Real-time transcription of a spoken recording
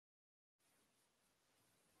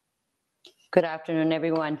Good afternoon,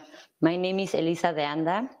 everyone. My name is Elisa de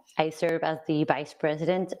Anda. I serve as the Vice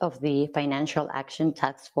President of the Financial Action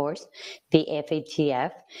Task Force, the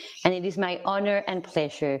FATF, and it is my honor and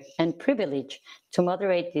pleasure and privilege to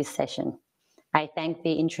moderate this session. I thank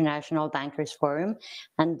the International Bankers Forum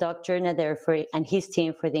and Dr. Nader and his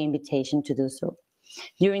team for the invitation to do so.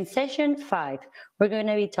 During session 5, we're going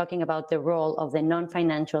to be talking about the role of the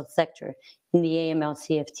non-financial sector in the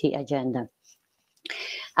AML-CFT agenda.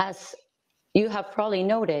 As you have probably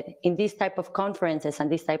noted, in these type of conferences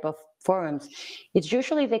and these type of forums, it's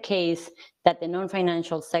usually the case that the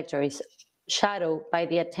non-financial sector is shadowed by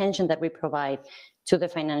the attention that we provide to the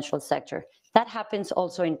financial sector. That happens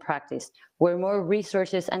also in practice, where more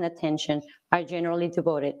resources and attention are generally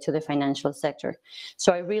devoted to the financial sector.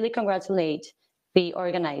 So I really congratulate the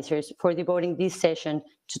organizers for devoting this session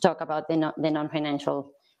to talk about the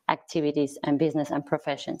non-financial activities and business and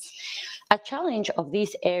professions. A challenge of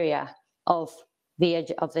this area of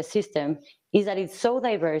the system is that it's so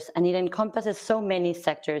diverse and it encompasses so many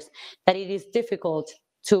sectors that it is difficult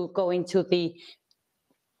to go into the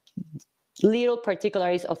little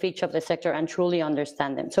particularities of each of the sector and truly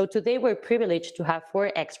understand them. So today we're privileged to have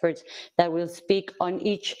 4 experts that will speak on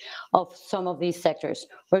each of some of these sectors.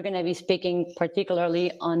 We're going to be speaking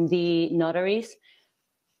particularly on the notaries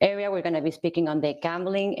area, we're going to be speaking on the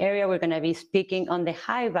gambling area, we're going to be speaking on the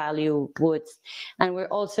high value goods, and we're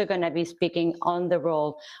also going to be speaking on the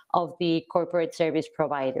role of the corporate service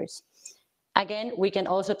providers. Again, we can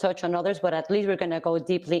also touch on others, but at least we're going to go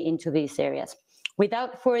deeply into these areas.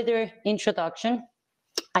 Without further introduction,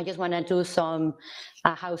 I just want to do some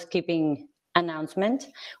housekeeping announcement.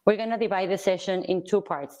 We're going to divide the session in 2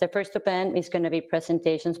 parts. The first of them is going to be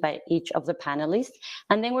presentations by each of the panelists,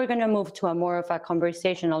 and then we're going to move to a more of a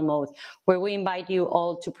conversational mode where we invite you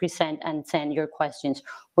all to present and send your questions.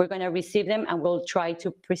 We're going to receive them and we'll try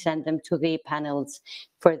to present them to the panels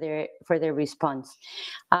for their response.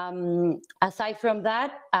 Aside from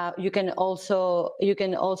that, you can also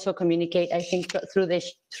communicate, I think, through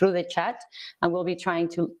the chat, and we'll be trying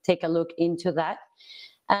to take a look into that.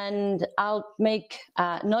 And I'll make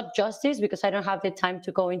not justice, because I don't have the time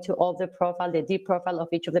to go into all the deep profile of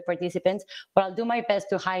each of the participants, but I'll do my best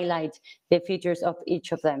to highlight the features of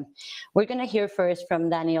each of them. We're going to hear first from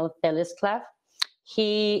Daniel Telesclav.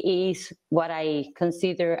 He is what I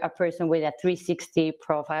consider a person with a 360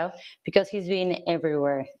 profile, because he's been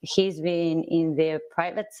everywhere. He's been in the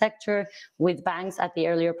private sector with banks at the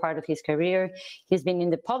earlier part of his career. He's been in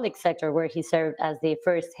the public sector, where he served as the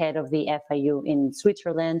first head of the FIU in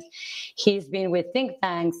Switzerland. He's been with think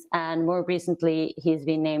tanks, and more recently, he's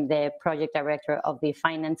been named the project director of the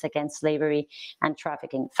Finance Against Slavery and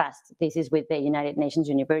Trafficking, FAST. This is with the United Nations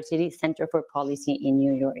University Center for Policy in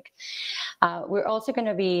New York. We're also going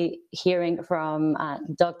to be hearing from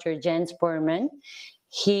Dr. Jens Bormann.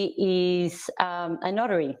 He is a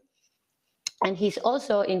notary, and he's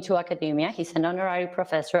also into academia. He's an honorary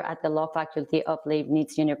professor at the law faculty of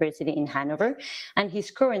Leibniz University in Hanover, and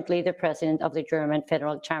he's currently the president of the German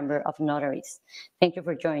Federal Chamber of Notaries. Thank you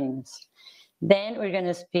for joining us. Then we're going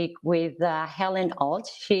to speak with Helen Alt.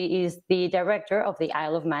 She is the director of the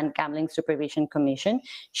Isle of Man Gambling Supervision Commission.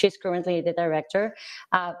 She's currently the director,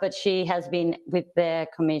 but she has been with the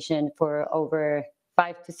commission for over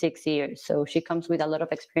 5 to 6 years. So she comes with a lot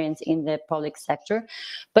of experience in the public sector,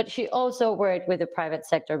 but she also worked with the private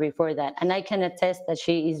sector before that. And I can attest that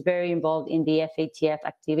she is very involved in the FATF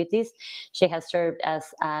activities. She has served as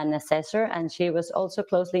an assessor, and she was also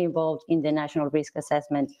closely involved in the national risk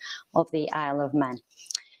assessment of the Isle of Man.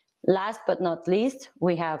 Last but not least,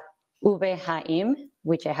 we have Uwe Haim,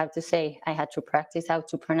 which I have to say, I had to practice how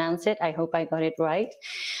to pronounce it. I hope I got it right.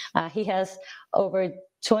 He has over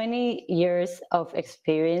 20 years of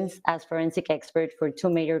experience as forensic expert for 2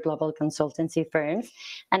 major global consultancy firms,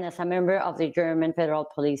 and as a member of the German Federal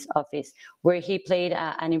Police Office, where he played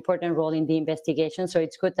an important role in the investigation. So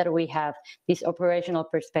it's good that we have this operational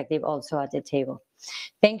perspective also at the table.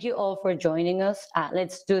 Thank you all for joining us.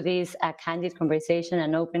 Let's do this a candid conversation,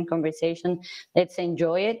 an open conversation. Let's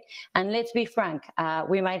enjoy it. And let's be frank,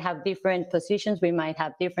 we might have different positions, we might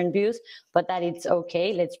have different views, but that it's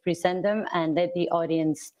okay. Let's present them and let the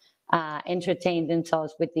audience entertain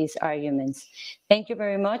themselves with these arguments. Thank you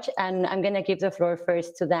very much. And I'm going to give the floor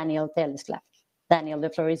first to Daniel Telesclav. Daniel,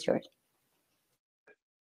 the floor is yours.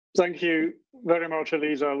 Thank you very much,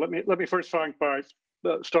 Elisa. Let me first start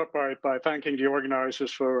by thanking the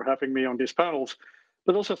organizers for having me on these panels,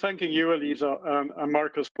 but also thanking you, Elisa, and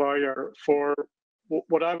Marcus Bayer for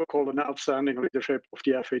what I would call an outstanding leadership of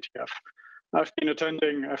the FATF. I've been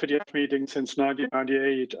attending FATF meetings since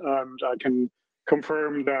 1998, and I can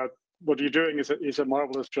confirm that what you're doing is a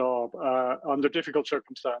marvelous job under difficult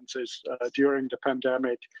circumstances during the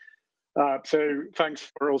pandemic. So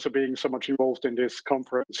thanks for also being so much involved in this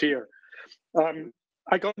conference here.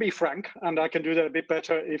 I got to be frank, and I can do that a bit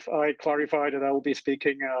better if I clarify that I will be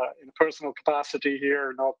speaking in a personal capacity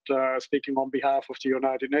here, not speaking on behalf of the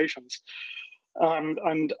United Nations. And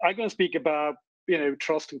I'm going to speak about,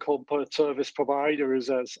 trust and corporate service providers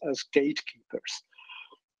as gatekeepers.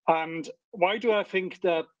 And why do I think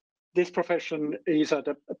that this profession is at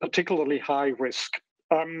a particularly high risk?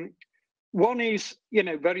 One is,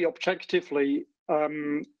 very objectively,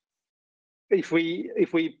 if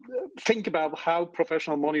we think about how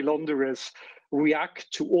professional money launderers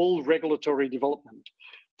react to all regulatory development,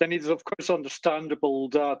 then it is of course understandable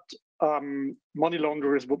that money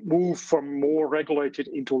launderers would move from more regulated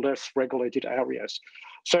into less regulated areas.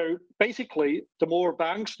 So basically, the more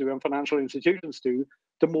banks do and financial institutions do,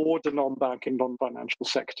 the more the non-banking, non-financial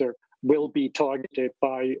sector will be targeted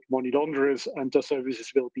by money launderers and the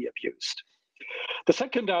services will be abused. The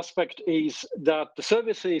second aspect is that the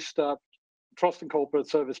services that trust and corporate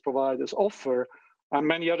service providers offer and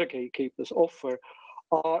many other gatekeepers offer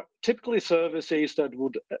are typically services that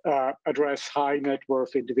would address high net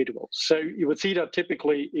worth individuals. So you would see that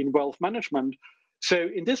typically in wealth management. So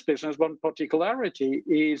in this business, one particularity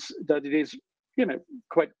is that it is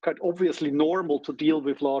quite obviously normal to deal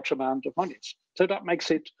with large amount of monies. So that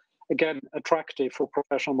makes it, again, attractive for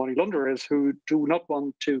professional money launderers who do not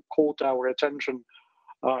want to court our attention.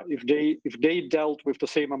 If they dealt with the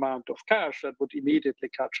same amount of cash, that would immediately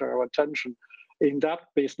catch our attention. In that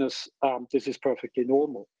business, this is perfectly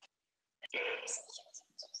normal.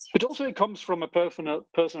 But also it comes from a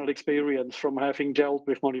personal experience from having dealt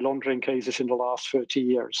with money laundering cases in the last 30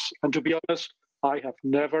 years. And to be honest, I have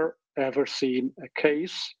never, ever seen a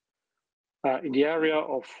case in the area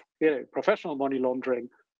of professional money laundering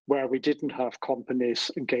where we didn't have companies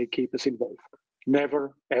and gatekeepers involved.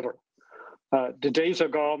 Never, ever. The days are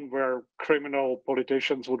gone where criminal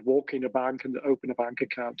politicians would walk in a bank and open a bank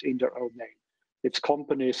account in their own name. It's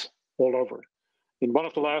companies all over. In one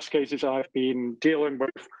of the last cases I've been dealing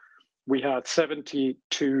with, we had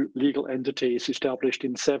 72 legal entities established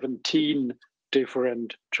in 17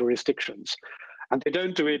 different jurisdictions. And they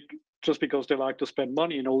don't do it just because they like to spend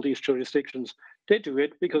money in all these jurisdictions. They do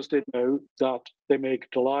it because they know that they make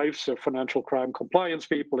the lives of financial crime compliance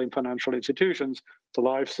people in financial institutions, the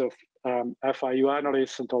lives of FIU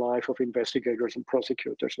analysts and the life of investigators and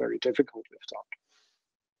prosecutors very difficult with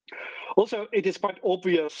that. Also, it is quite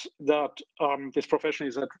obvious that this profession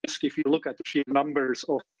is at risk if you look at the sheer numbers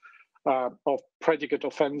of predicate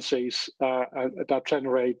offenses that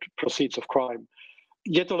generate proceeds of crime.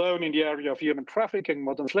 Yet alone in the area of human trafficking,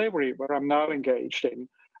 modern slavery, where I'm now engaged in,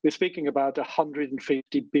 we're speaking about $150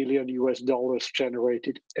 billion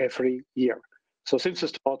generated every year. So since the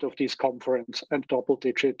start of this conference, a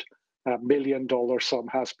double-digit million-dollar sum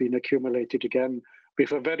has been accumulated again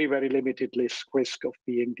with a very, very limited risk of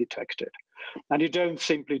being detected. And you don't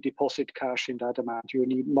simply deposit cash in that amount. You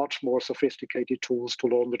need much more sophisticated tools to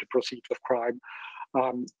launder the proceeds of crime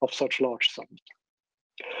of such large sums.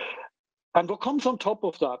 And what comes on top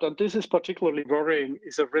of that, and this is particularly worrying,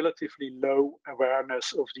 is a relatively low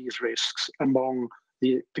awareness of these risks among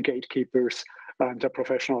the gatekeepers and the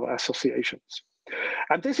professional associations.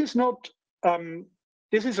 And this is not,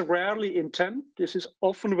 this is rarely intent, this is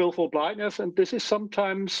often willful blindness, and this is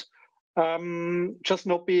sometimes just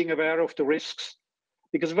not being aware of the risks.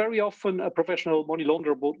 Because very often a professional money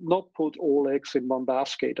launderer would not put all eggs in one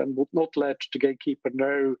basket and would not let the gatekeeper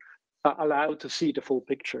know, allowed to see the full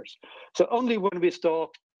pictures. So only when we start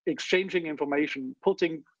exchanging information,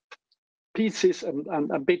 putting pieces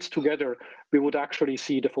and bits together, we would actually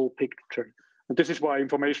see the full picture. And this is why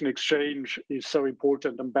information exchange is so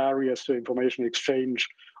important, and barriers to information exchange,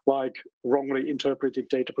 like wrongly interpreted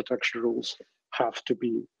data protection rules, have to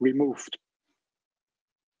be removed.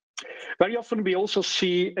 Very often we also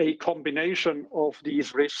see a combination of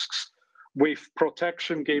these risks with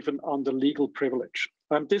protection given under legal privilege.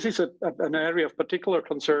 And this is an area of particular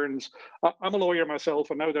concerns. I'm a lawyer myself,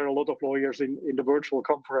 and now there are a lot of lawyers in the virtual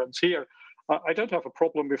conference here. I don't have a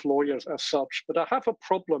problem with lawyers as such, but I have a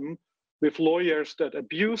problem with lawyers that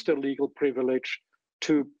abuse their legal privilege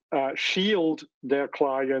to shield their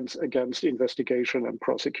clients against investigation and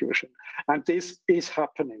prosecution. And this is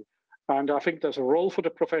happening. And I think there's a role for the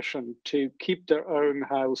profession to keep their own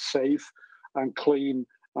house safe and clean.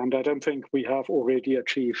 And I don't think we have already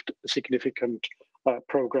achieved significant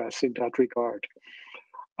progress in that regard.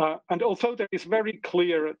 And although there is very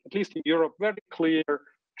clear, at least in Europe, very clear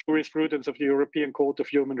jurisprudence of the European Court of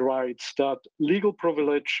Human Rights that legal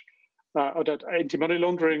privilege that anti-money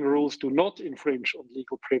laundering rules do not infringe on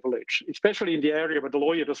legal privilege, especially in the area where the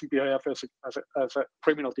lawyer doesn't behave as a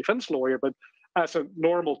criminal defense lawyer, but as a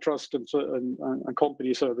normal trust and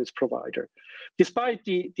company service provider. Despite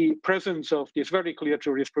the presence of this very clear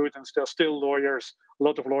jurisprudence, there are still lawyers, a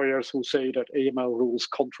lot of lawyers who say that AML rules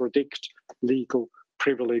contradict legal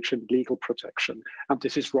privilege and legal protection, and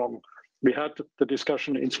this is wrong. We had the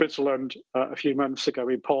discussion in Switzerland a few months ago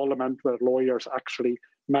in Parliament, where lawyers actually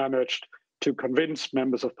managed to convince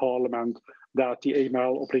members of Parliament that the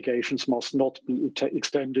AML obligations must not be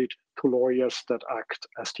extended to lawyers that act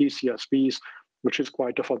as TCSPs, which is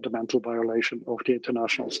quite a fundamental violation of the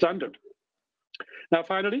international standard. Now,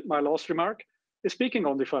 finally, my last remark is speaking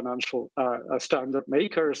on the financial standard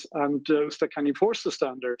makers and those that can enforce the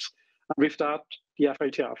standards. And with that, the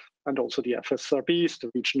FATF and also the FSRBs,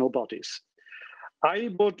 the regional bodies. I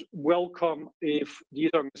would welcome if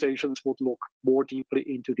these organizations would look more deeply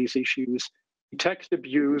into these issues, detect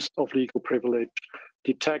abuse of legal privilege,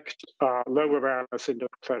 detect low awareness in the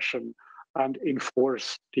profession, and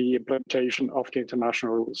enforce the implementation of the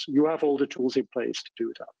international rules. You have all the tools in place to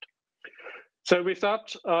do that. So with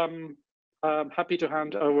that, I'm happy to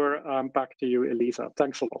hand over back to you, Elisa.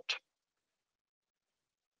 Thanks a lot.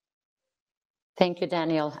 Thank you,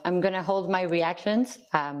 Daniel. I'm going to hold my reactions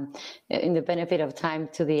in the benefit of time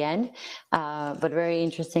to the end, but very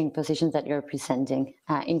interesting positions that you're presenting.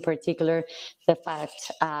 In particular, the fact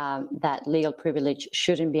that legal privilege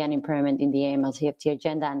shouldn't be an impairment in the AML-CFT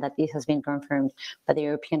agenda, and that this has been confirmed by the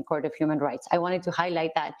European Court of Human Rights. I wanted to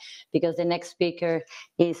highlight that because the next speaker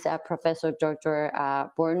is Professor Dr.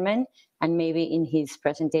 Bornman, and maybe in his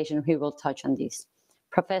presentation he will touch on this.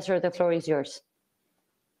 Professor, the floor is yours.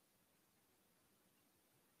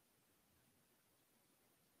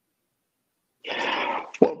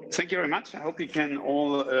 Well, thank you very much. I hope you can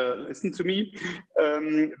all listen to me.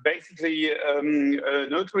 Basically,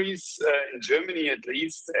 notaries in Germany, at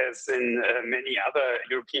least, as in many other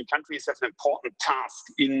European countries, have an important task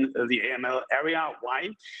in the AML area. Why?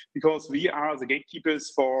 Because we are the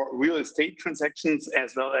gatekeepers for real estate transactions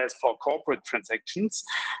as well as for corporate transactions.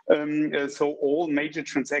 So all major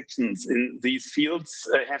transactions in these fields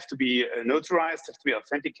have to be notarized, have to be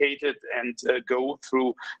authenticated, and go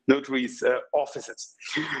through notaries' offices.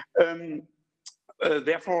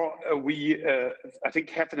 Therefore, we, I think,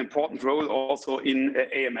 have an important role also in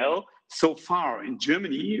AML. So far in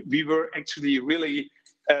Germany, we were actually really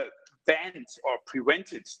banned or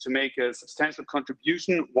prevented to make a substantial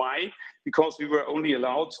contribution. Why? Because we were only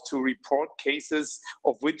allowed to report cases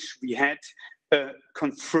of which we had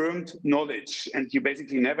confirmed knowledge, and you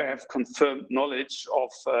basically never have confirmed knowledge of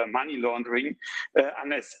money laundering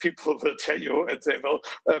unless people will tell you, and they will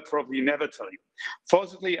probably never tell you.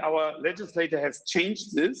 Fortunately, our legislator has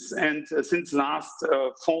changed this, and since last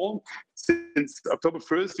fall, since October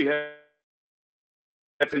 1st, we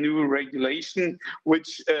have a new regulation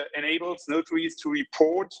which enables notaries to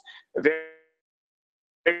report very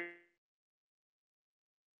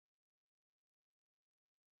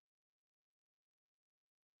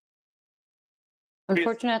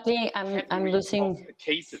Unfortunately, I'm losing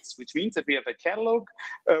cases, which means that we have a catalog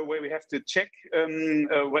where we have to check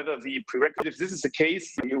whether the prerequisites. This is the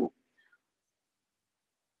case.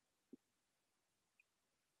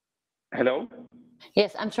 Hello.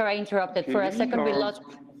 Yes, I'm sorry I interrupted. For a second we lost.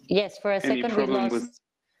 Yes, for a second we lost.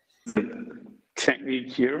 With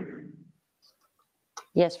technique here.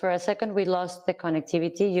 Yes, for a second we lost the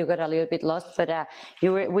connectivity. You got a little bit lost, but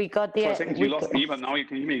we got the. For a second you lost me, but now you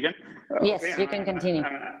can hear me again. Yes, okay, you can continue.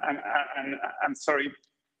 I'm sorry.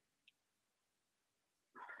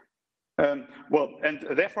 Well, and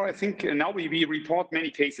therefore, I think now we report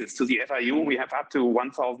many cases to the FIU. We have up to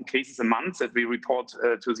 1,000 cases a month that we report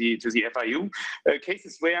to the FIU.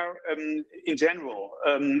 Cases where, in general,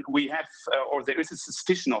 we have or there is a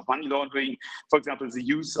suspicion of money laundering. For example, the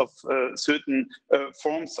use of certain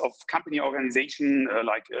forms of company organization,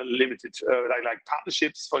 like limited, like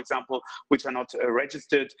partnerships, for example, which are not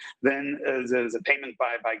registered. Then the payment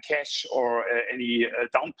by cash or any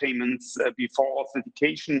down payments before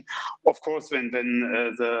authentication. Of course, when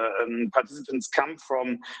the participants come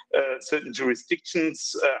from certain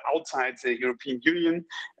jurisdictions outside the European Union,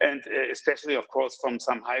 and especially, of course, from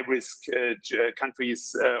some high-risk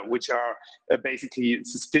countries which are basically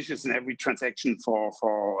suspicious in every transaction for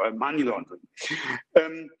money laundering.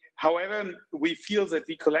 However, we feel that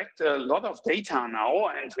we collect a lot of data now,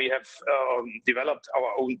 and we have developed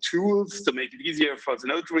our own tools to make it easier for the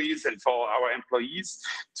notaries and for our employees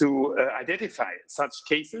to identify such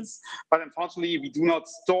cases. But unfortunately, we do not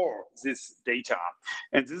store this data.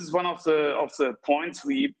 And this is one of the points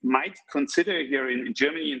we might consider here in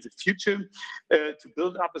Germany in the future, to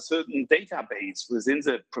build up a certain database within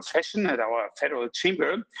the profession at our federal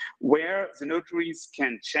chamber, where the notaries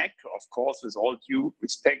can check, of course, with all due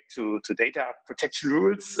respect to data protection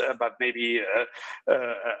rules, but maybe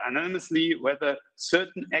anonymously, whether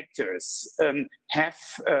certain actors have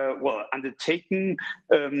undertaken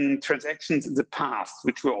transactions in the past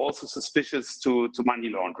which were also suspicious to money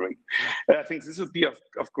laundering. I think this would be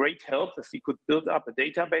of great help if we could build up a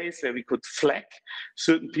database where we could flag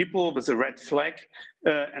certain people with a red flag,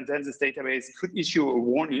 and then this database could issue a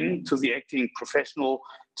warning to the acting professional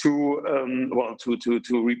to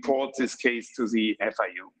report this case to the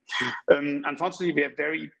FIU. Unfortunately, we have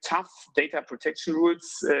very tough data protection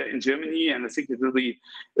rules in Germany, and I think it will be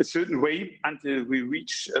a certain way until we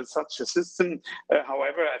reach such a system.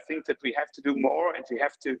 However, I think that we have to do more, and we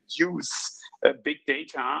have to use big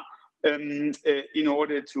data in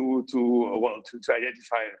order to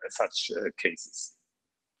identify such cases.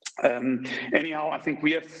 Anyhow, I think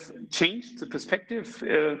we have changed the perspective.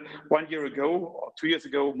 1 year ago or 2 years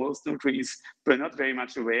ago, most notaries were not very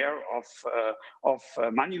much aware of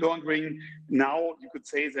money laundering. Now you could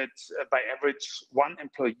say that by average 1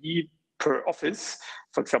 employee per office,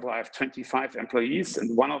 for example, I have 25 employees,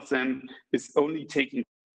 and one of them is only taking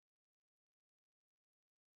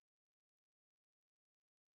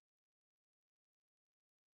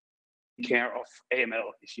care of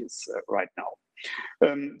AML issues right now.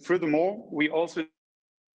 Furthermore, we also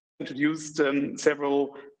introduced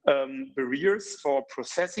several barriers for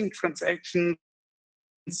processing transactions.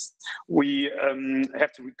 We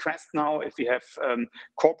have to request now, if we have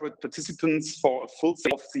corporate participants, for a full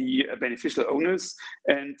set of the beneficial owners,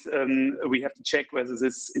 and we have to check whether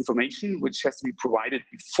this information, which has to be provided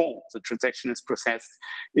before the transaction is processed,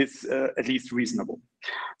 is at least reasonable.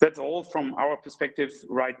 That's all from our perspective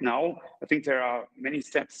right now. I think there are many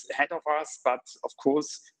steps ahead of us, but of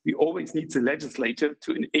course, we always need the legislator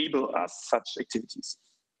to enable us such activities.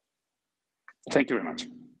 Thank you very much.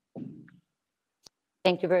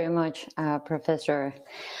 Thank you very much, Professor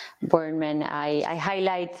Bornman. I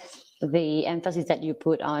highlight the emphasis that you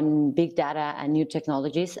put on big data and new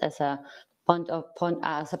technologies as a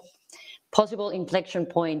possible inflection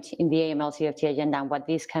point in the AML-CFT agenda and what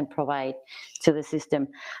this can provide to the system.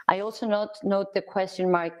 I also note the question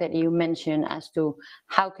mark that you mentioned as to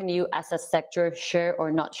how can you as a sector share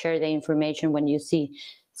or not share the information when you see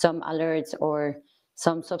some alerts or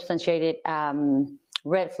some substantiated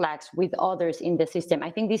red flags with others in the system. I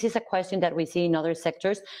think this is a question that we see in other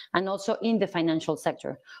sectors and also in the financial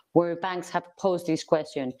sector, where banks have posed this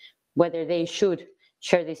question, whether they should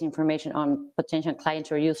share this information on potential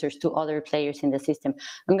clients or users to other players in the system.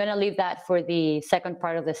 I'm going to leave that for the second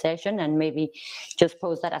part of the session and maybe just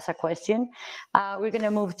pose that as a question. We're going to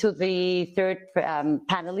move to the third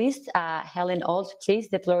panelist, Helen Alt, please,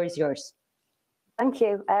 the floor is yours. Thank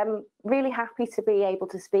you. Really happy to be able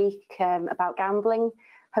to speak about gambling,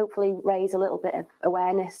 hopefully raise a little bit of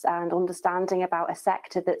awareness and understanding about a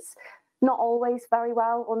sector that's not always very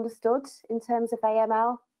well understood in terms of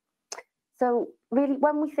AML. So really,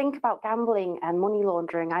 when we think about gambling and money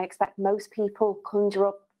laundering, I expect most people conjure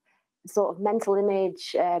up a sort of mental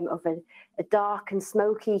image of a dark and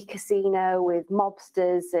smoky casino with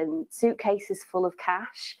mobsters and suitcases full of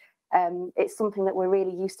cash. It's something that we're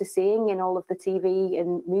really used to seeing in all of the TV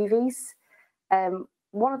and movies.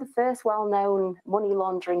 One of the first well-known money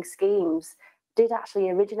laundering schemes did actually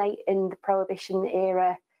originate in the Prohibition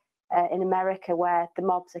era in America, where the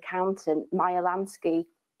mob's accountant, Meyer Lansky,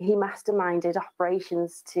 he masterminded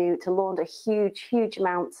operations to launder huge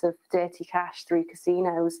amounts of dirty cash through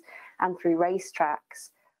casinos and through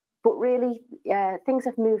racetracks. But really, things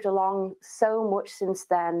have moved along so much since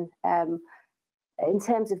then. In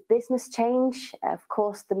terms of business change, of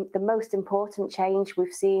course, the most important change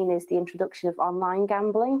we've seen is the introduction of online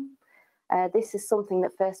gambling. This is something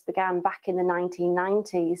that first began back in the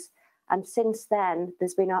 1990s. And since then,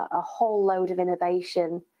 there's been a whole load of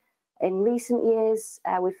innovation. In recent years,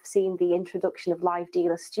 we've seen the introduction of live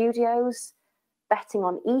dealer studios, betting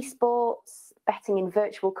on esports, betting in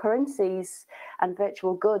virtual currencies and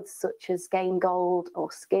virtual goods such as game gold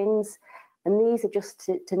or skins. And these are just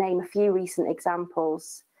to name a few recent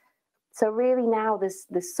examples. So really now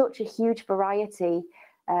there's such a huge variety,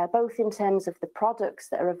 both in terms of the products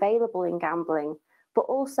that are available in gambling, but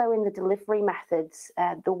also in the delivery methods,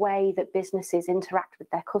 the way that businesses interact with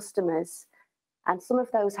their customers. And some of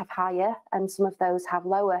those have higher and some of those have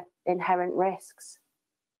lower inherent risks.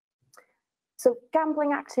 So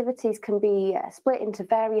gambling activities can be split into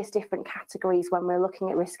various different categories when we're looking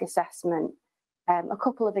at risk assessment. A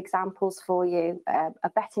couple of examples for you are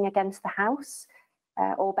betting against the house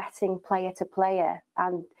or betting player to player.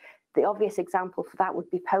 And the obvious example for that would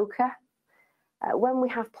be poker. When we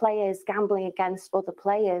have players gambling against other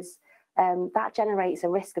players, that generates a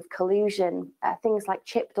risk of collusion, things like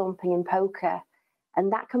chip dumping in poker.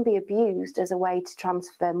 And that can be abused as a way to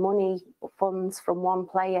transfer money or funds from one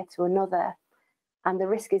player to another. And the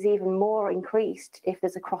risk is even more increased if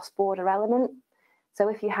there's a cross-border element. So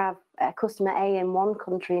if you have customer A in one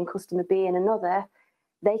country and customer B in another,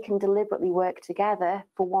 they can deliberately work together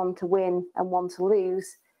for one to win and one to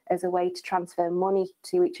lose as a way to transfer money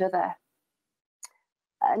to each other.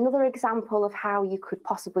 Another example of how you could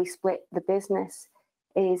possibly split the business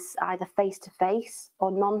is either face-to-face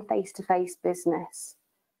or non-face-to-face business.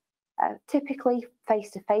 Typically,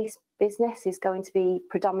 face-to-face business is going to be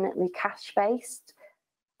predominantly cash-based.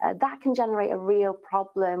 That can generate a real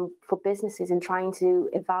problem for businesses in trying to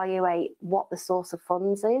evaluate what the source of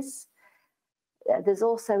funds is. There's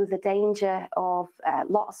also the danger of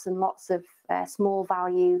lots and lots of small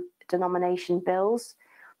value denomination bills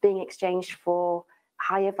being exchanged for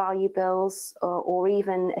higher value bills or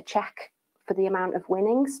even a check for the amount of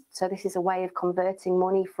winnings. So this is a way of converting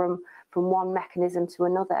money from one mechanism to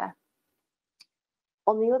another.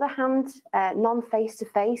 On the other hand,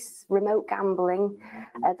 non-face-to-face remote gambling,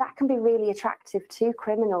 that can be really attractive to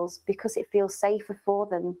criminals because it feels safer for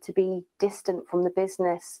them to be distant from the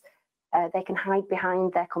business. They can hide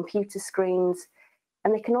behind their computer screens,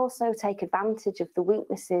 and they can also take advantage of the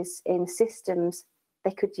weaknesses in systems.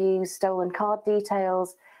 They could use stolen card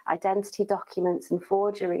details, identity documents, and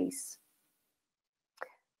forgeries.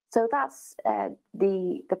 So that's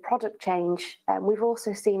the product change. We've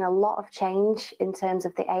also seen a lot of change in terms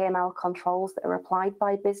of the AML controls that are applied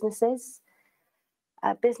by businesses.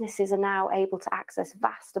 Businesses are now able to access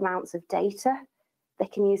vast amounts of data. They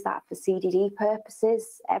can use that for CDD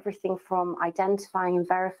purposes, everything from identifying and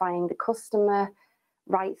verifying the customer,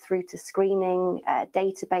 right through to screening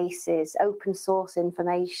databases, open source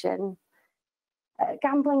information.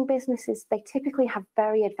 Gambling businesses, they typically have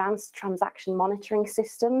very advanced transaction monitoring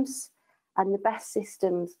systems, and the best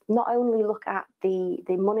systems not only look at the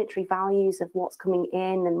monetary values of what's coming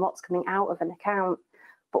in and what's coming out of an account,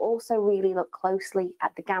 but also really look closely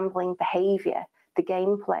at the gambling behavior, the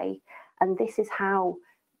gameplay. And this is how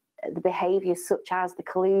the behaviors such as the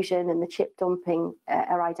collusion and the chip dumping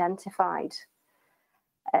are identified.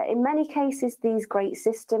 In many cases, these great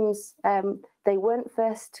systems, they weren't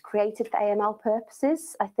first created for AML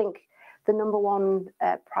purposes. I think the number one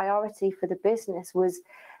priority for the business was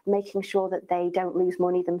making sure that they don't lose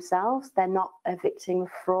money themselves, they're not a victim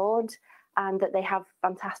of fraud, and that they have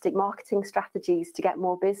fantastic marketing strategies to get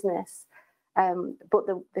more business. But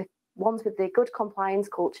the ones with the good compliance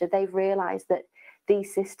culture, they've realized that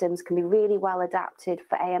these systems can be really well adapted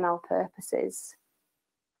for AML purposes.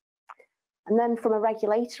 And then from a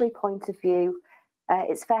regulatory point of view,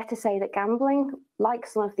 it's fair to say that gambling, like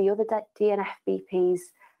some of the other DNFBPs,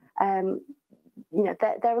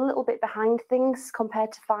 they're a little bit behind things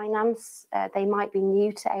compared to finance. They might be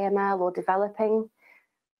new to AML or developing.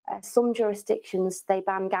 Some jurisdictions, they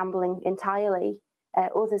ban gambling entirely.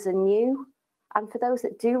 Others are new. And for those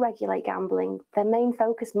that do regulate gambling, their main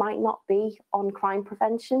focus might not be on crime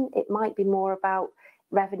prevention. It might be more about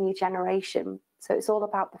revenue generation. So it's all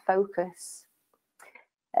about the focus.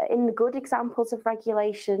 In the good examples of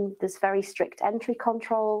regulation, there's very strict entry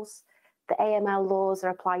controls. The AML laws are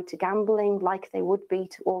applied to gambling like they would be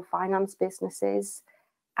to all finance businesses.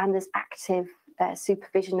 And there's active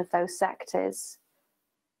supervision of those sectors.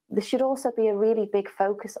 There should also be a really big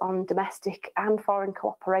focus on domestic and foreign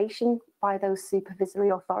cooperation by those supervisory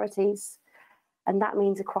authorities. And that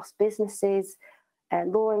means across businesses,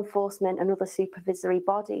 law enforcement and other supervisory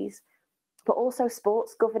bodies, but also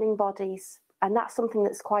sports governing bodies. And that's something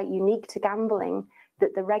that's quite unique to gambling,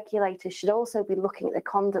 that the regulators should also be looking at the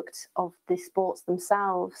conduct of the sports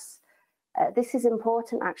themselves. This is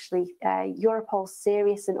important, actually. Europol's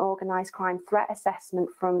Serious and Organised Crime Threat Assessment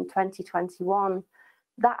from 2021,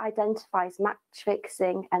 that identifies match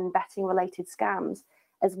fixing and betting related scams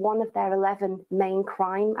as one of their 11 main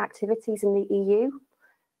crime activities in the EU.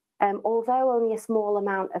 Although only a small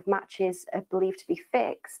amount of matches are believed to be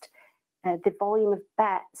fixed, the volume of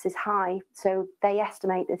bets is high, so they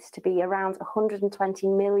estimate this to be around 120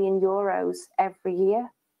 million euros every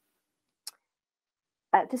year.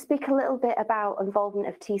 To speak a little bit about involvement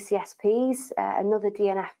of TCSPs, another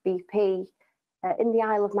DNFBP, in the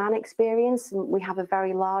Isle of Man experience, and we have a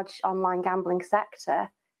very large online gambling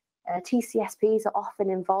sector. TCSPs are often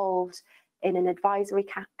involved in an advisory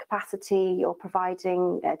capacity or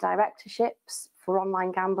providing directorships for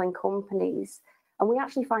online gambling companies. And we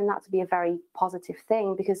actually find that to be a very positive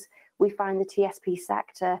thing, because we find the TSP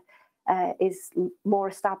sector is more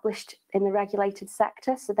established in the regulated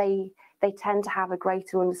sector, so they tend to have a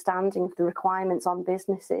greater understanding of the requirements on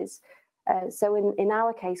businesses. So in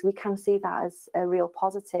our case, we can see that as a real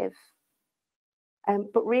positive.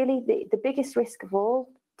 But really, the biggest risk of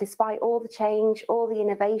all, despite all the change, all the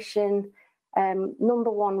innovation,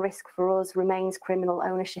 number one risk for us remains criminal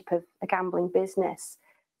ownership of a gambling business.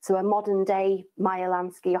 So a modern day Meyer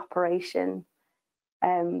Lansky operation.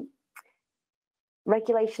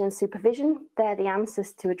 Regulation and supervision, they're the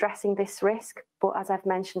answers to addressing this risk. But as I've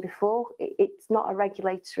mentioned before, it's not a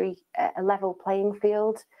regulatory a level playing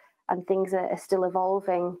field, and things are still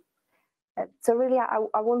evolving. So really,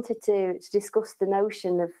 I wanted to discuss the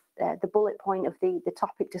notion of the bullet point of the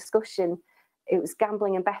topic discussion. It was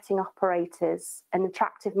gambling and betting operators, an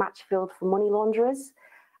attractive match field for money launderers.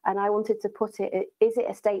 And I wanted to put it, is it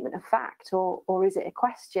a statement of fact or is it a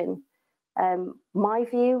question? My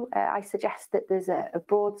view, I suggest that there's a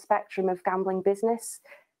broad spectrum of gambling business.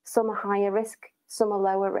 Some are higher risk, some are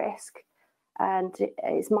lower risk. And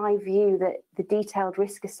it's my view that the detailed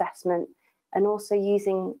risk assessment and also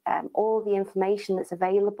using all the information that's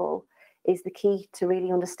available is the key to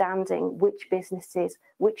really understanding which businesses,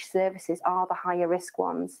 which services are the higher risk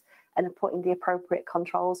ones, and are putting the appropriate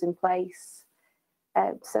controls in place.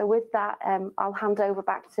 So with that, I'll hand over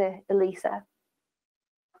back to Elisa.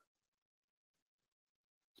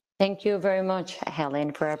 Thank you very much,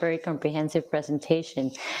 Helen, for a very comprehensive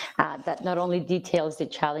presentation that not only details the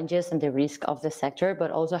challenges and the risk of the sector,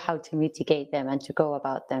 but also how to mitigate them and to go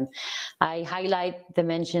about them. I highlight the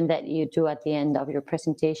mention that you do at the end of your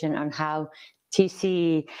presentation on how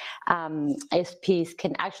TCSPs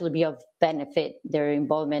can actually be of benefit, their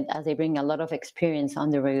involvement, as they bring a lot of experience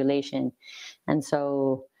on the regulation. And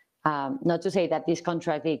so not to say that this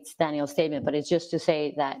contradicts Daniel's statement, but it's just to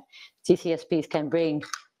say that TCSPs can bring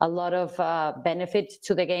a lot of benefit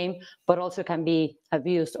to the game, but also can be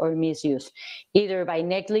abused or misused, either by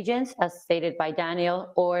negligence, as stated by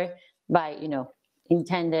Daniel, or by,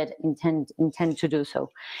 intent to do so.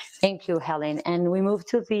 Thank you, Helen. And we move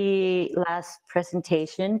to the last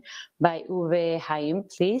presentation by Uwe Haim,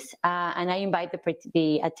 please. And I invite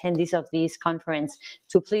the attendees of this conference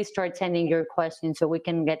to please start sending your questions so we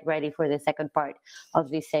can get ready for the second part of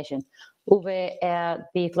this session. Uwe,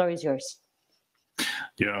 the floor is yours.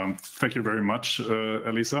 Yeah, thank you very much,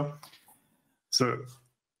 Elisa. So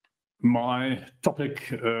my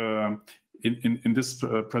topic in this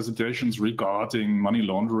presentations regarding money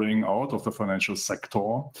laundering out of the financial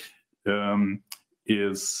sector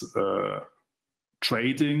is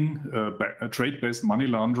trade-based money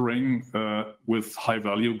laundering with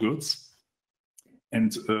high-value goods.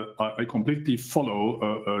 And I completely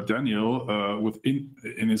follow Daniel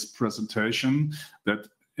in his presentation that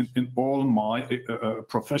in all my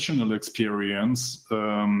professional experience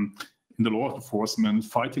in the law enforcement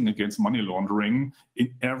fighting against money laundering,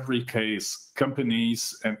 in every case,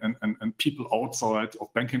 companies and people outside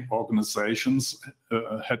of banking organizations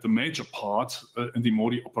had a major part in the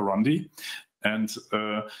modus operandi. And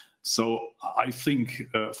so I think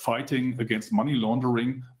fighting against money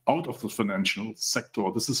laundering out of the financial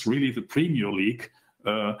sector, this is really the Premier League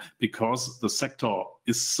because the sector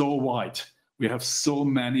is so wide. We have so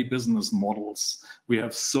many business models. We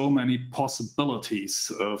have so many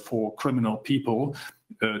possibilities for criminal people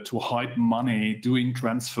to hide money, doing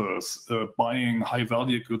transfers, buying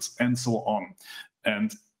high-value goods, and so on.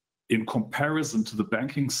 And in comparison to the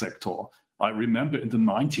banking sector, I remember in the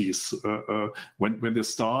 90s when they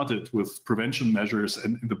started with prevention measures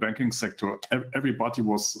in the banking sector, everybody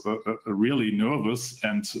was really nervous,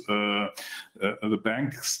 and the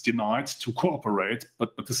banks denied to cooperate.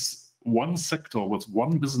 But this one sector with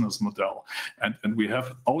one business model, and we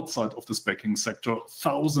have outside of this banking sector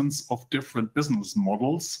thousands of different business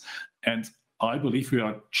models, and I believe we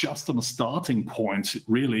are just on a starting point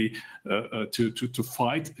really to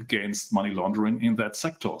fight against money laundering in that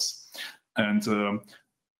sectors. And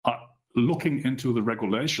looking into the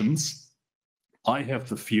regulations, I have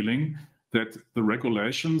the feeling that the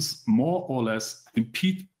regulations more or less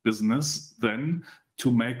impede business than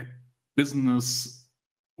to make business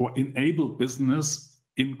or enable business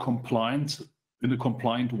in a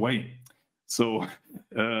compliant way. So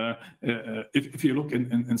if you look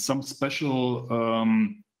in some special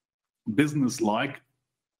business like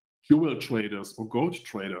fuel traders or gold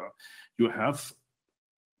trader. You have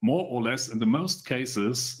more or less, in the most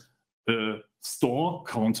cases, a store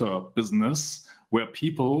counter business where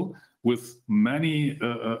people with many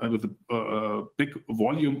with a big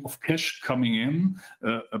volume of cash coming in,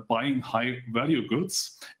 buying high value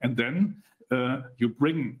goods, and then you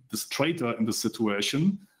bring this trader in the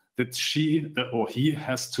situation that she or he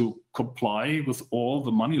has to comply with all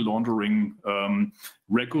the money laundering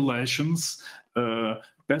regulations.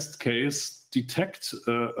 Best case, detect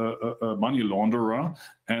a money launderer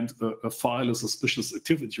and file a suspicious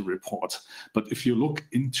activity report. But if you look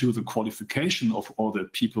into the qualification of all the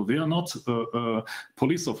people, they are not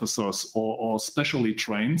police officers or specially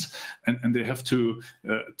trained, and they have to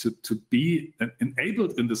be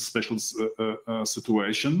enabled in this special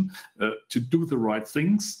situation to do the right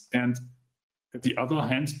things, and at the other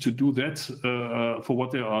hand, to do that for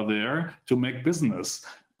what they are there to make business.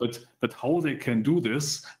 But how they can do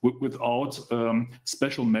this without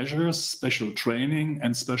special measures, special training,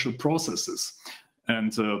 and special processes.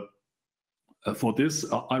 And for this,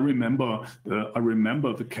 I remember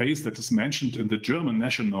the case that is mentioned in the German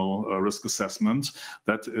national risk assessment,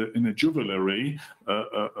 that in a jewelry,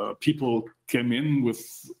 people came in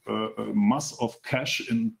with a mass of cash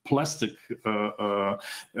in plastic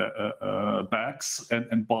bags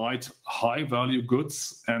and bought high value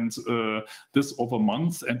goods, and this over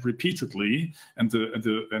months and repeatedly, and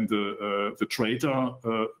the trader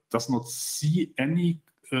does not see any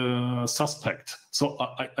suspect. So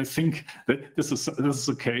I think that this is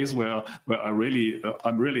a case where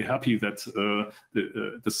I'm really happy that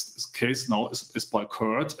this case now is by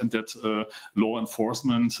Kurt, and that law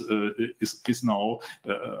enforcement is now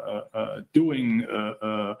doing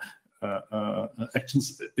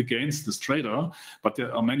actions against this trader. But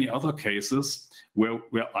there are many other cases where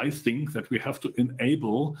I think that we have to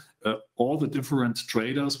enable all the different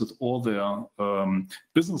traders with all their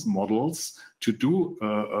business models to do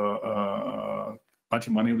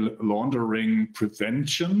anti-money laundering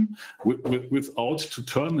prevention without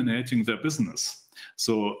terminating their business.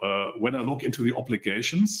 So when I look into the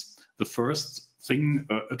obligations, the first thing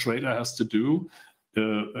a trader has to do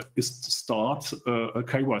is to start a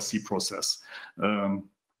KYC process.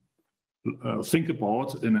 Think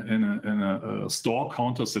about in a store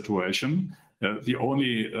counter situation, the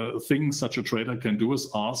only thing such a trader can do is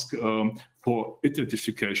ask for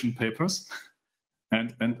identification papers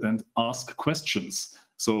and ask questions.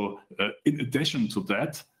 So in addition to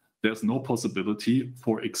that, there's no possibility,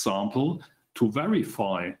 for example, to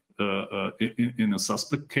verify in a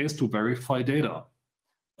suspect case, to verify data.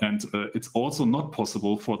 And it's also not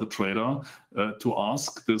possible for the trader to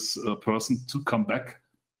ask this person to come back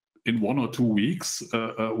in 1 or 2 weeks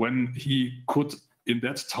when he could in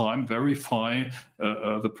that time verify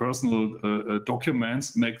the personal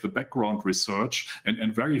documents, make the background research,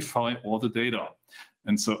 and verify all the data.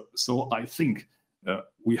 And so I think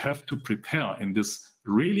we have to prepare in this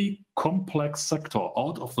really complex sector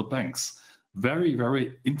out of the banks very,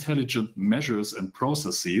 very intelligent measures and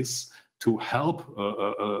processes to help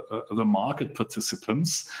the market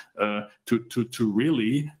participants to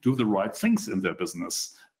really do the right things in their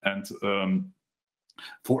business. And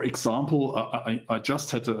for example, I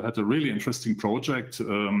just had a really interesting project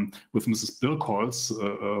with Mrs. Birkholz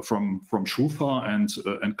from Schufa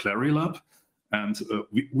and Clarilab, and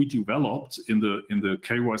we developed in the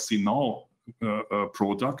KYC Now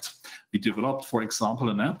product. We developed, for example,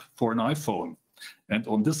 an app for an iPhone, and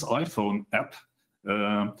on this iPhone app,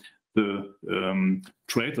 the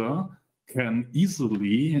trader can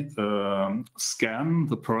easily scan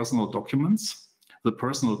the personal documents. The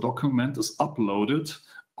personal document is uploaded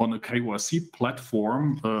on a KYC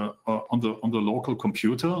platform on the local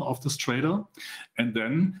computer of this trader, and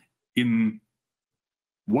then in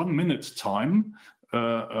 1 minute time,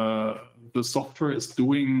 the software is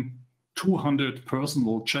doing 200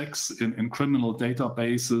 personal checks in criminal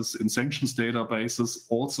databases, in sanctions databases,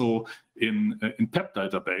 also in PEP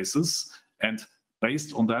databases, and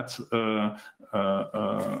based on that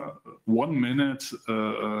 1 minute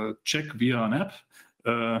check via an app,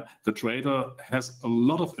 the trader has a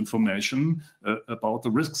lot of information about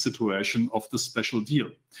the risk situation of the special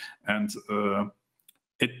deal. And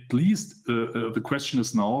at least the question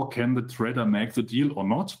is now, can the trader make the deal or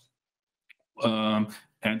not?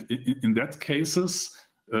 And in that cases,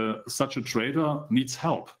 such a trader needs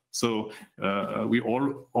help. So we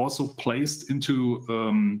also placed into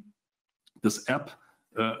this app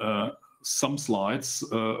some slides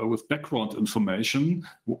with background information.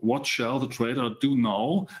 What shall the trader do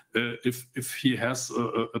now if he has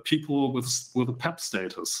people with a PEP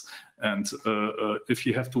status? And if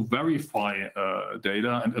you have to verify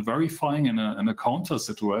data, and verifying in a counter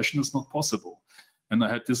situation is not possible. And I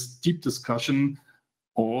had this deep discussion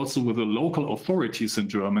also with the local authorities in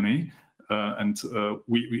Germany. And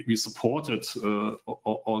we supported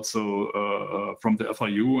also from the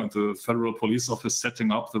FIU and the Federal Police Office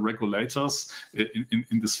setting up the regulators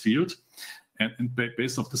in this field. And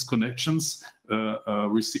based on these connections,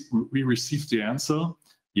 we received the answer,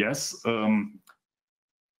 yes,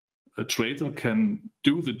 a trader can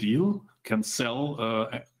do the deal, can sell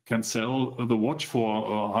the watch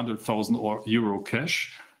for 100,000 euro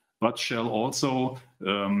cash, but shall also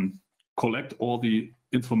collect all the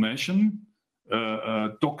information,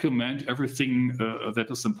 document everything that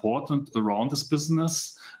is important around this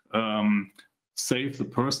business, save the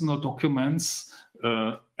personal documents,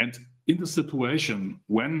 and in the situation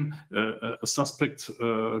when a suspect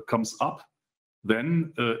comes up,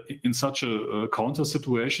 then in such a counter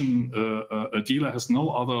situation, a dealer has no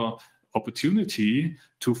other opportunity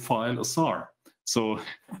to file a SAR. So,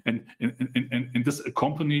 and this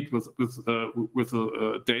accompanied with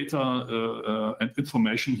data and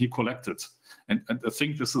information he collected. And I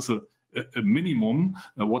think this is a minimum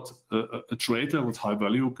what a trader with high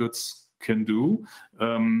value goods can do.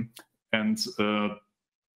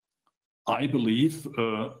 I believe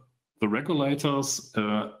the regulators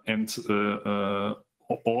and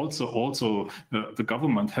also the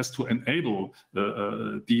government has to enable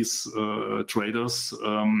these traders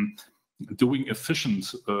doing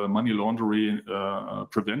efficient money laundering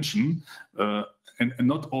prevention, and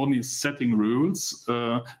not only setting rules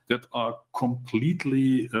that are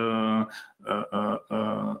completely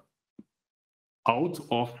out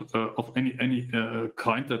of any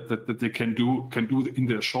kind that they can do in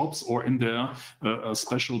their shops or in their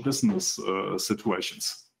special business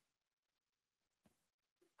situations.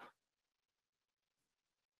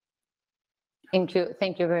 Thank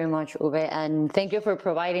you very much, Uwe, and thank you for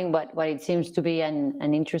providing what it seems to be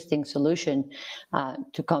an interesting solution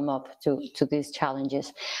to come up to these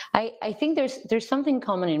challenges. I think there's something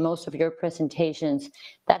common in most of your presentations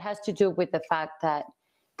that has to do with the fact that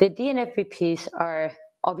the DNFVPs are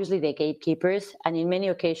obviously the gatekeepers, and in many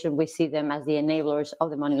occasions we see them as the enablers of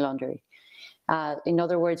the money laundering. In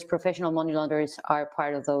other words, professional money launderers are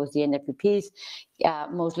part of those DNFVPs,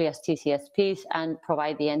 mostly as TCSPs, and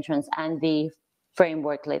provide the entrance and the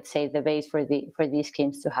framework, let's say, the base for these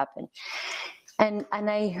schemes to happen. And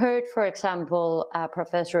I heard, for example,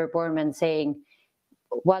 Professor Borman saying,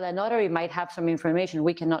 while a notary might have some information,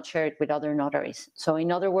 we cannot share it with other notaries. So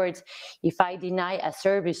in other words, if I deny a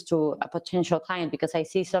service to a potential client because I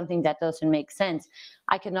see something that doesn't make sense,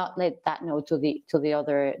 I cannot let that know to the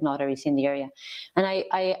other notaries in the area. And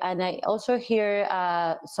I also hear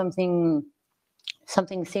something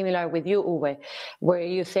similar with you, Uwe, where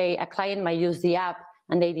you say a client might use the app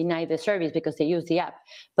and they deny the service because they use the app.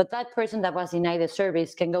 But that person that was denied the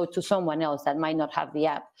service can go to someone else that might not have the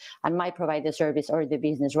app and might provide the service or the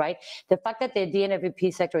business, right? The fact that the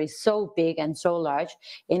DNFVP sector is so big and so large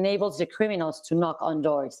enables the criminals to knock on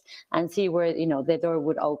doors and see where the door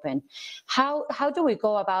would open. How do we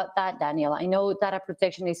go about that, Daniel? I know data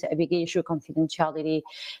protection is a big issue, confidentiality,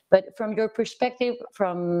 but from your perspective,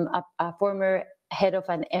 from a former head of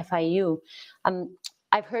an FIU,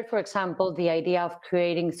 I've heard, for example, the idea of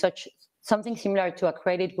creating something similar to a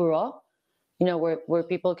credit bureau, where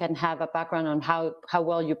people can have a background on how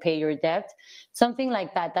well you pay your debt, something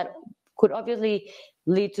like that could obviously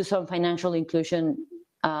lead to some financial inclusion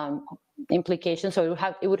implications. So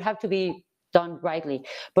it would have to be done rightly,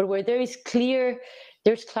 but where there's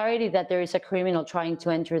clarity that there is a criminal trying to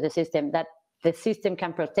enter the system, that the system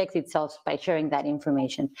can protect itself by sharing that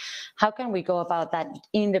information. How can we go about that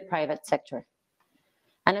in the private sector?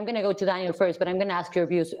 And I'm going to go to Daniel first, but I'm going to ask your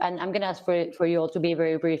views, and I'm going to ask for you all to be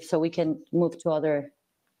very brief so we can move to other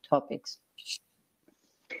topics.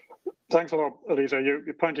 Thanks a lot, Elisa.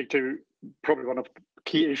 You're pointing to probably one of the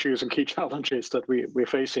key issues and key challenges that we're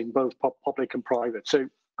facing, both public and private. So,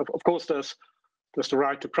 of course, there's the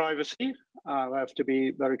right to privacy. We have to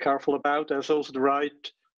be very careful about. There's also the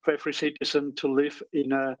right for every citizen to live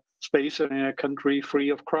in a space and in a country free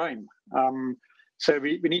of crime. So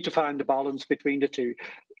we need to find the balance between the two.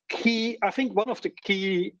 I think one of the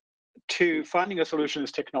key to finding a solution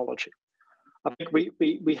is technology. I think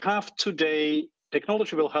we have today,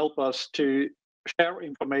 technology will help us to share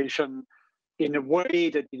information in a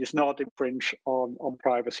way that it does not infringe on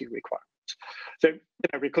privacy requirements. So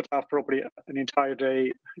we could have probably an entire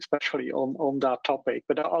day, especially on that topic.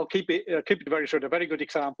 But I'll keep it very short. There are very good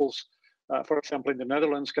examples, for example, in the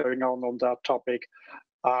Netherlands going on that topic.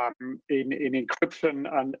 in encryption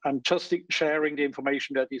and just sharing the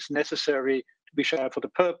information that is necessary to be shared for the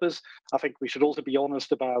purpose. I think we should also be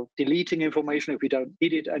honest about deleting information if we don't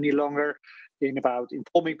need it any longer, about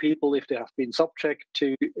informing people if they have been subject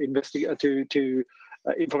to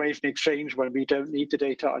information exchange when we don't need the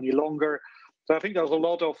data any longer. So I think there's a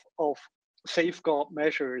lot of safeguard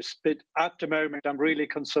measures, but at the moment I'm really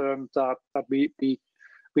concerned that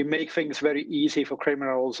we make things very easy for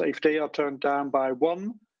criminals. If they are turned down by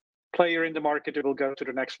one player in the market, it will go to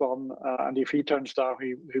the next one. And if he turns down,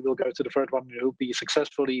 he will go to the third one. He'll be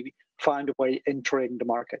successfully find a way entering the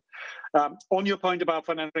market. On your point about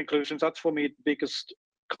financial inclusion, that's for me the biggest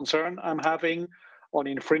concern I'm having on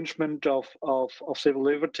infringement of civil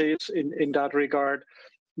liberties in that regard.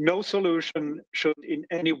 No solution should in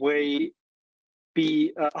any way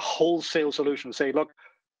be a wholesale solution. Say, look,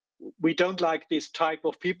 we don't like this type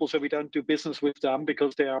of people, so we don't do business with them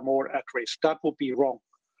because they are more at risk. That would be wrong.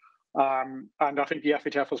 And I think the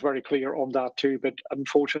FATF was very clear on that too. But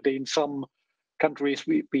unfortunately, in some countries,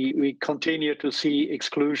 we continue to see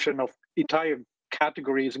exclusion of entire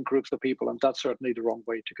categories and groups of people, and that's certainly the wrong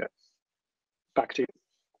way to go. Back to you.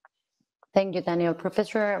 Thank you, Daniel.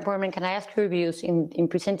 Professor Borman, can I ask your views in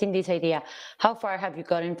presenting this idea? How far have you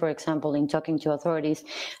gotten, for example, in talking to authorities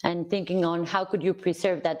and thinking on how could you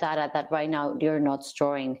preserve that data that right now you're not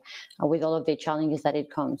storing with all of the challenges that it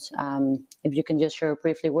comes? If you can just share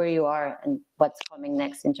briefly where you are and what's coming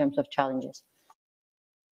next in terms of challenges.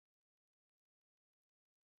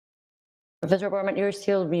 Professor Borman, you're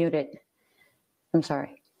still muted. I'm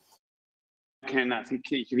sorry. I think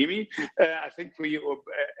you can hear me. I think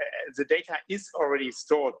the data is already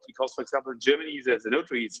stored because, for example, in Germany, the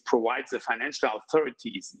notaries provides the financial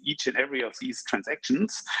authorities each and every of these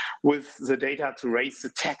transactions with the data to raise the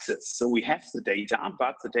taxes. So we have the data,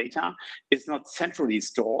 but the data is not centrally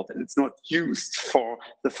stored and it's not used for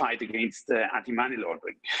the fight against anti-money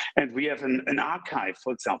laundering. And we have an archive,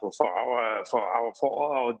 for example, for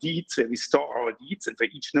all our deeds, where we store our deeds, and where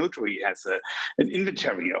each notary has an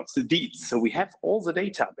inventory of the deeds. So we have all the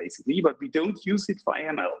data basically, but we don't use it for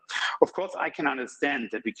AML. Of course, I can understand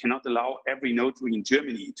that we cannot allow every notary in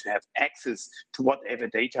Germany to have access to whatever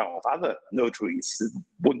data of other notaries. It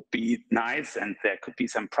wouldn't be nice, and there could be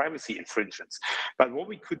some privacy infringements. But what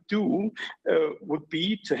we could do would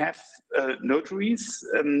be to have notaries,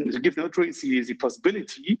 to give notaries the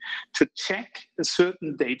possibility to check a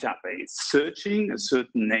certain database, searching a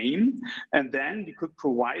certain name, and then we could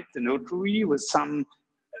provide the notary with some,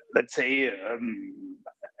 let's say,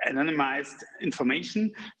 anonymized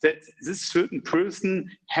information that this certain person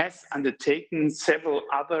has undertaken several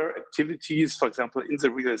other activities, for example, in the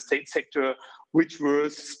real estate sector, which were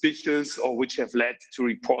suspicious or which have led to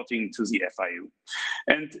reporting to the FIU.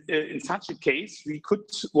 And in such a case, we could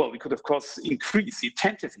of course increase the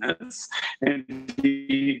attentiveness, and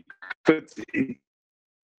we could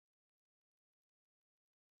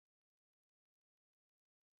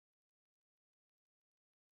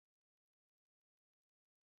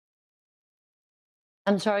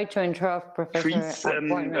I'm sorry to interrupt, Professor. Increase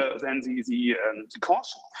then the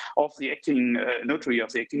cost of the acting notary,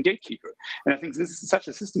 of the acting gatekeeper. And I think such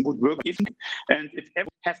a system would work and if everyone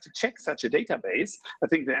has to check such a database, I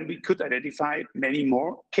think then we could identify many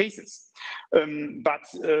more cases. But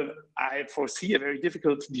I foresee a very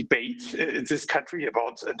difficult debate in this country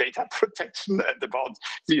about data protection and about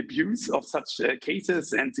the abuse of such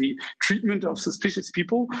cases and the treatment of suspicious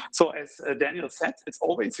people. So as Daniel said, it's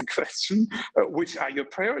always a question, which are your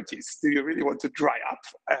priorities? Do you really want to dry up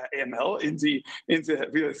AML in the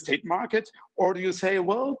real estate market? Or do you say,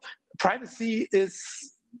 well, privacy is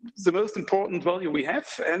the most important value we have,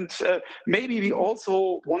 and maybe we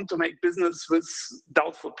also want to make business with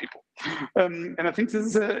doubtful people. And I think this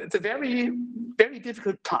is it's a very, very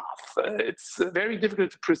difficult path. It's very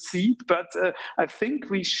difficult to proceed, but I think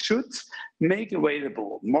we should make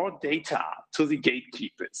available more data to the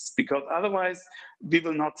gatekeepers, because otherwise we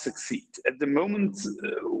will not succeed. At the moment,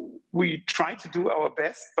 we try to do our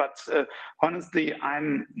best, but honestly,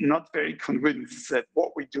 I'm not very convinced that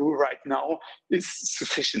what we do right now is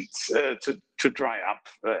sufficient to dry up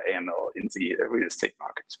AML in the real estate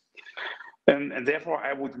market. And therefore,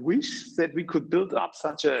 I would wish that we could build up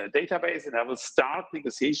such a database, and I will start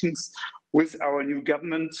negotiations with our new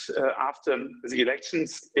government after the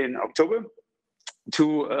elections in October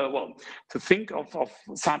to think of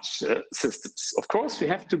such systems. Of course, we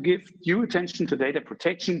have to give due attention to data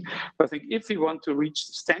protection, but I think if we want to reach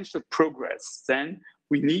substantial progress, then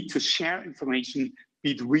we need to share information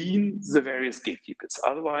between the various gatekeepers.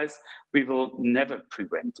 Otherwise, we will never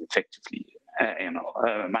prevent effectively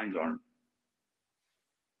money laundering.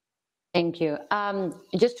 Thank you.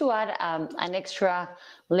 Just to add an extra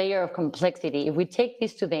layer of complexity, if we take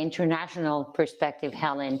this to the international perspective,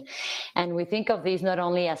 Helen, and we think of this not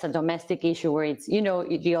only as a domestic issue where it's, you know,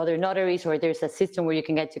 the other notaries, or there's a system where you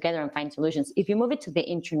can get together and find solutions. If you move it to the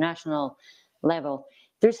international level,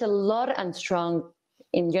 there's a lot and strong,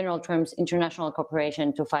 in general terms, international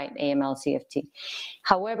cooperation to fight AML-CFT.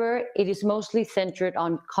 However, it is mostly centered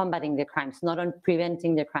on combating the crimes, not on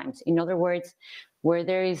preventing the crimes. In other words, where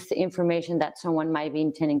there is information that someone might be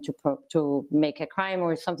intending to make a crime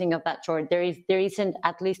or something of that sort, there isn't,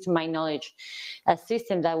 at least to my knowledge, a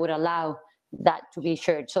system that would allow that to be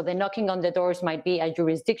shared. So the knocking on the doors might be a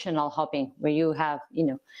jurisdictional hopping, where you have, you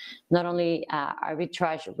know, not only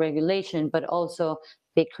arbitrage regulation, but also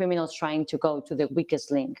the criminals trying to go to the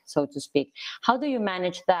weakest link, so to speak. How do you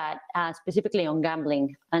manage that, specifically on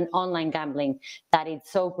gambling and online gambling, that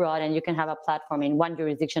it's so broad and you can have a platform in one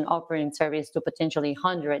jurisdiction offering service to potentially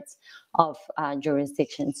hundreds of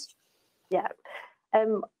jurisdictions? Yeah,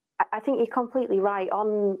 I think you're completely right.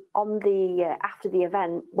 On the after the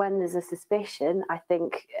event, when there's a suspicion, I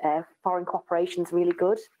think foreign cooperation is really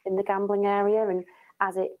good in the gambling area, and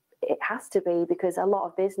as it has to be, because a lot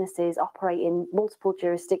of businesses operate in multiple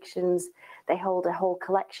jurisdictions. They hold a whole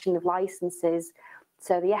collection of licenses.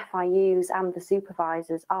 So the FIUs and the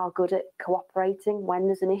supervisors are good at cooperating when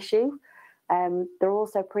there's an issue. They're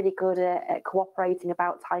also pretty good at cooperating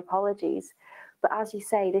about typologies. But as you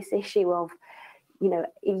say, this issue of, you know,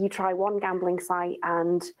 you try one gambling site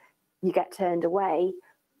and you get turned away,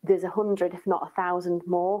 there's 100, if not 1,000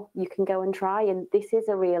 more you can go and try. And this is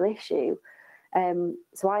a real issue.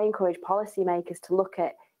 So I encourage policymakers to look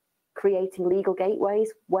at creating legal gateways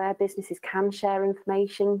where businesses can share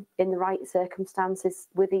information in the right circumstances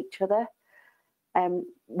with each other.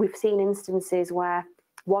 We've seen instances where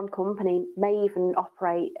one company may even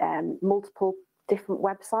operate multiple different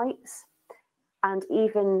websites, and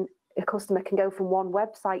even a customer can go from one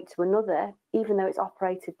website to another, even though it's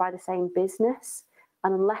operated by the same business.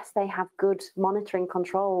 And unless they have good monitoring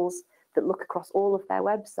controls that look across all of their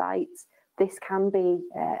websites, this can be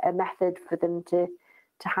a method for them to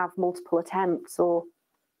have multiple attempts, or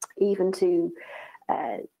even to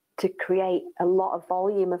create a lot of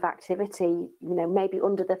volume of activity, you know, maybe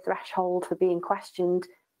under the threshold for being questioned,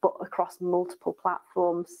 but across multiple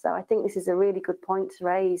platforms. So I think this is a really good point to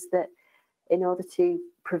raise, that in order to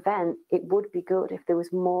prevent, it would be good if there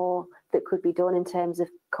was more that could be done in terms of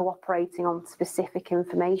cooperating on specific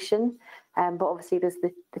information. But obviously there's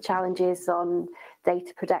the challenges on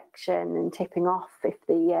data protection and tipping off if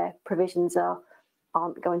the provisions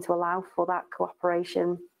aren't going to allow for that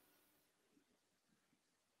cooperation.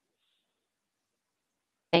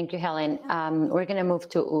 Thank you, Helen. We're going to move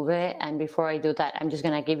to Uwe, and before I do that, I'm just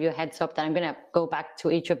going to give you a heads up that I'm going to go back to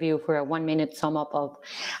each of you for a 1-minute sum up of,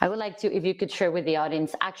 I would like to, if you could share with the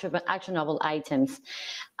audience actionable items,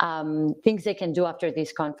 things they can do after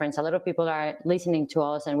this conference. A lot of people are listening to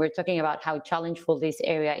us, and we're talking about how challengeful this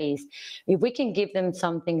area is. If we can give them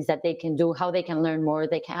some things that they can do, how they can learn more,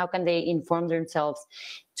 how can they inform themselves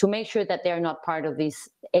to make sure that they're not part of these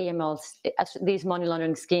AMLs, these money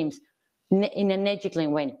laundering schemes, in a negligent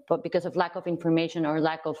way, but because of lack of information or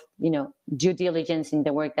lack of, you know, due diligence in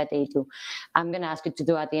the work that they do. I'm going to ask you to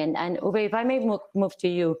do at the end. And Uwe, if I may move to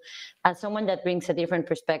you, as someone that brings a different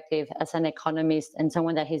perspective, as an economist and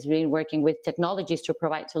someone that has been working with technologies to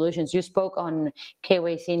provide solutions. You spoke on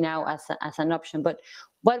KYC now as an option, but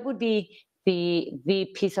what would be the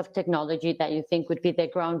piece of technology that you think would be the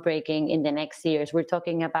groundbreaking in the next years? We're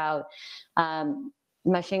talking about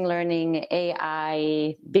machine learning,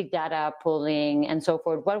 AI, big data pooling, and so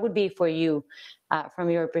forth. What would be for you, from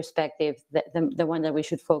your perspective, the one that we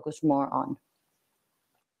should focus more on?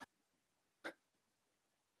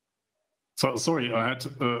 So sorry, I had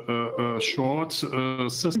a short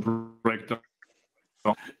system breakdown.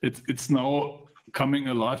 It's now coming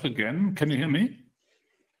alive again. Can you hear me?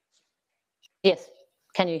 Yes.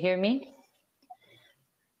 Can you hear me?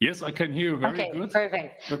 Yes, I can hear you very good. Okay,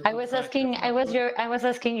 perfect. I was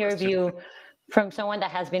asking your view from someone that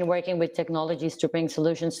has been working with technologies to bring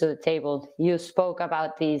solutions to the table. You spoke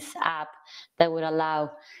about this app that would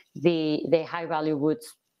allow the high value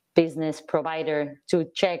goods business provider to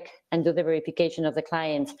check and do the verification of the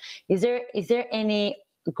clients. Is there any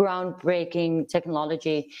groundbreaking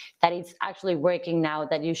technology that is actually working now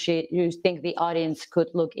that you think the audience could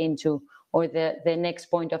look into, or the next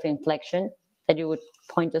point of inflection that you would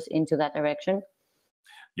point us into that direction?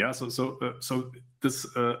 Yeah, so this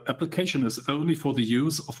application is only for the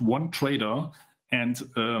use of one trader, and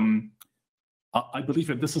I believe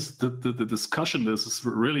that this is the discussion. This is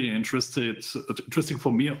really interesting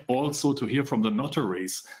for me also to hear from the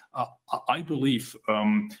notaries. I believe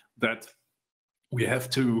that we have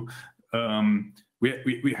to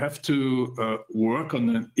we have to work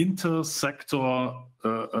on an inter-sector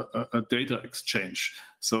data exchange.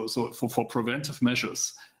 So for preventive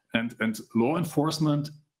measures and law enforcement,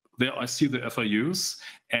 there I see the FIUs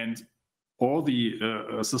and all the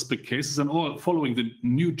suspect cases, and all following the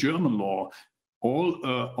new German law,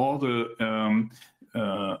 all the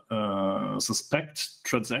suspect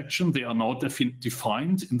transactions, they are now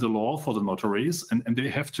defined in the law for the notaries, and they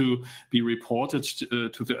have to be reported to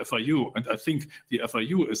the FIU. And I think the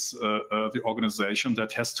FIU is the organization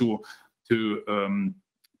that has to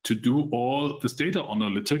do all this data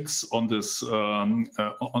analytics on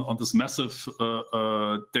this massive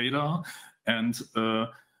data, and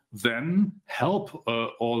then help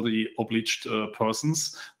all the obliged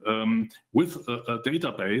persons with a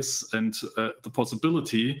database and the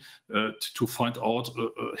possibility to find out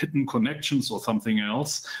hidden connections or something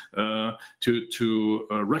else to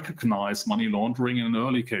recognize money laundering in an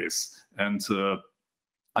early case. And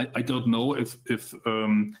I don't know if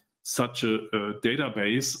such a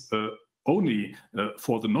database only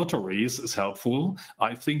for the notaries is helpful.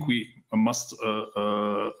 I think we must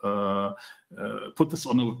put this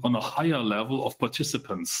on a higher level of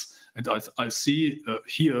participants. And I see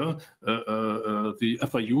here the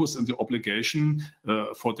FIUs and the obligation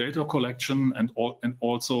for data collection and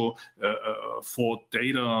also for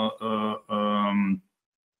data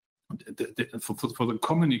for the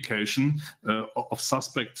communication of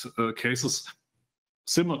suspect cases.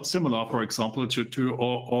 Similar, for example, to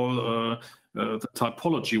all the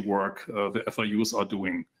typology work the FIUs are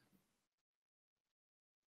doing.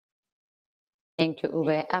 Thank you,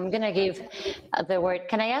 Uwe. I'm going to give the word.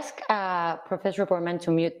 Can I ask Professor Bormann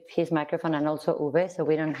to mute his microphone, and also Uwe, so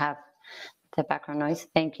we don't have the background noise?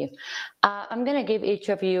 Thank you. I'm going to give each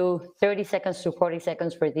of you 30 seconds to 40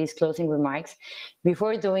 seconds for these closing remarks.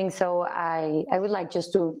 Before doing so, I would like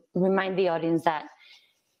just to remind the audience that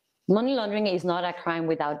money laundering is not a crime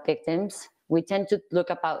without victims. We tend to look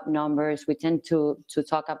about numbers. We tend to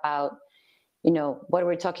talk about, you know, what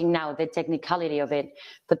we're talking now, the technicality of it.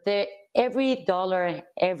 But every dollar,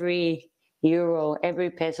 every euro, every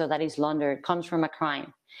peso that is laundered comes from a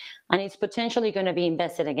crime. And it's potentially going to be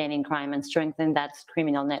invested again in crime and strengthen that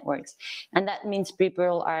criminal networks. And that means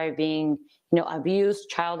people are being, you know, abused,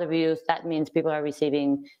 child abuse. That means people are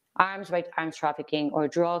receiving arms by arms trafficking, or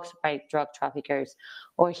drugs by drug traffickers,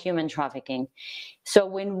 or human trafficking.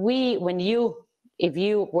 So if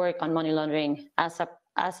you work on money laundering as a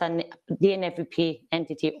DNFVP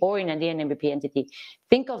entity or in a DNMVP entity,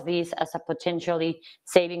 think of this as a potentially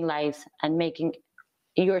saving lives and making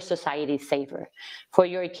your society safer for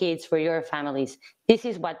your kids, for your families. This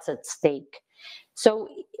is what's at stake. So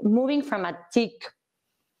moving from a tick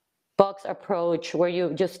box approach where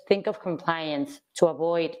you just think of compliance to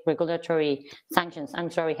avoid regulatory sanctions. I'm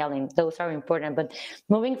sorry, Helen, those are important, but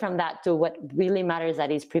moving from that to what really matters,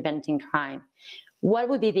 that is preventing crime. What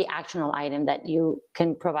would be the actionable item that you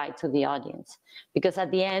can provide to the audience? Because at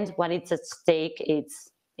the end, what it's at stake, it's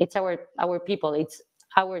our people, it's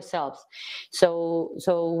ourselves. So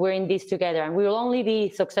we're in this together, and we will only be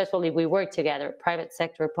successful if we work together, private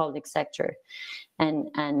sector, public sector,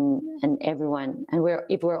 and everyone, and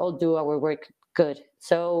if we all do our work good.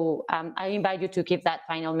 So I invite you to keep that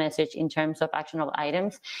final message in terms of actionable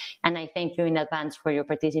items, and I thank you in advance for your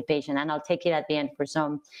participation, and I'll take it at the end for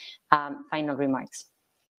some final remarks.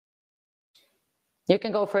 You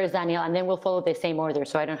can go first, Daniel, and then we'll follow the same order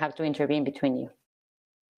so I don't have to intervene between you.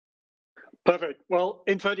 Perfect. Well,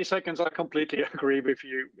 in 30 seconds, I completely agree with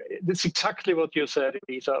you. It's exactly what you said,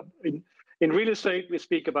 Elisa. In real estate, we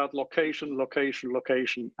speak about location, location,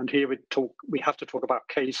 location, and here we have to talk about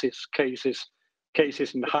cases,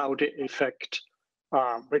 and how they affect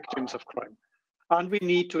victims of crime. And we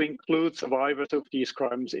need to include survivors of these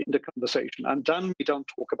crimes in the conversation. And then we don't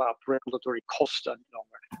talk about regulatory cost any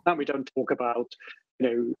longer. Then we don't talk about, you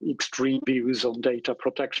know, extreme views on data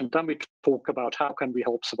protection. Then we talk about how can we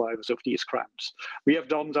help survivors of these crimes. We have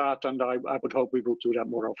done that, and I would hope we will do that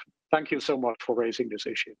more often. Thank you so much for raising this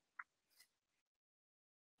issue.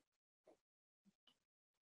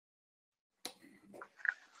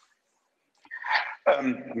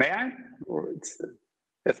 May I?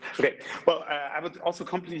 Yes. Okay. Well, I would also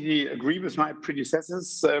completely agree with my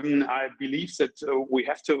predecessors. I believe that we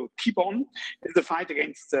have to keep on in the fight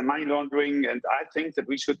against money laundering, and I think that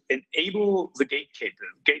we should enable the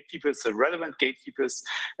gatekeepers, the relevant gatekeepers,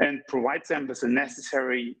 and provide them with the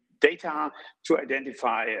necessary data to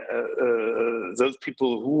identify those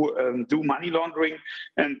people who do money laundering.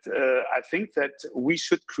 And I think that we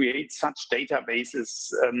should create such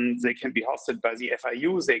databases. They can be hosted by the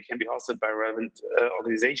FIU, they can be hosted by relevant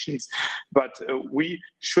organizations, but we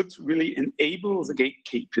should really enable the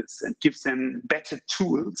gatekeepers and give them better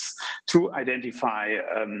tools to identify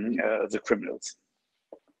the criminals.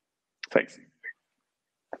 Thanks.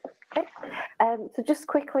 Okay. So just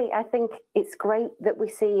quickly, I think it's great that we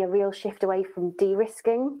see a real shift away from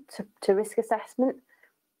de-risking to risk assessment.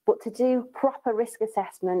 But to do proper risk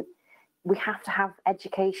assessment, we have to have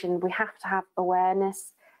education, we have to have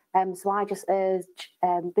awareness. So I just urge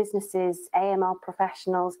businesses, AML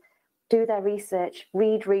professionals, do their research,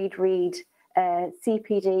 read.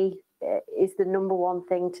 CPD is the #1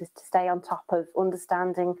 thing to stay on top of,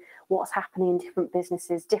 understanding what's happening in different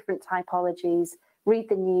businesses, different typologies. Read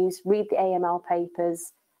the news, read the AML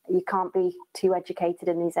papers. You can't be too educated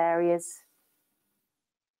in these areas.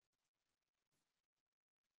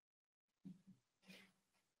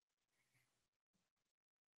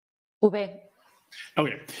 Uwe.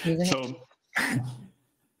 Okay,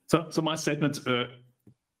 so my statement,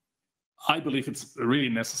 I believe it's really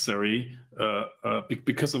necessary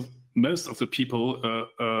because of most of the people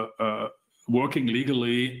working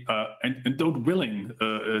legally and don't willing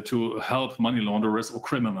to help money launderers or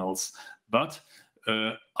criminals. But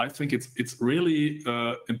I think it's really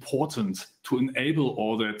important to enable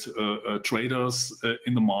all that traders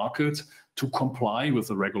in the market to comply with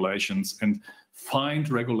the regulations and find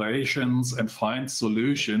regulations and find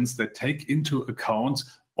solutions that take into account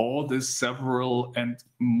all these several and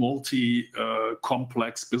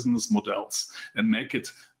multi-complex business models and make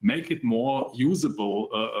it more usable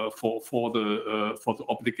for the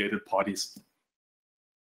obligated parties.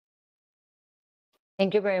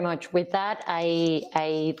 Thank you very much. With that,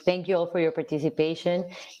 I thank you all for your participation.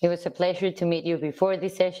 It was a pleasure to meet you before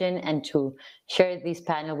this session and to share this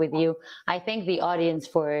panel with you. I thank the audience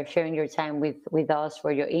for sharing your time with us,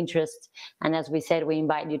 for your interest. And as we said, we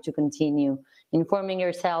invite you to continue informing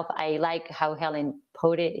yourself. I like how Helen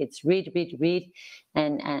put it. It's read,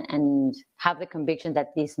 and have the conviction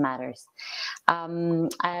that this matters.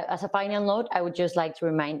 As a final note, I would just like to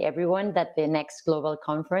remind everyone that the next global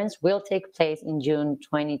conference will take place in June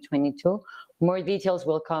 2022. More details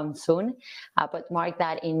will come soon, but mark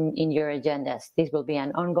that in your agendas. This will be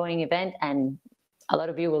an ongoing event, and a lot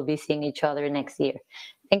of you will be seeing each other next year.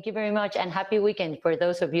 Thank you very much, and happy weekend for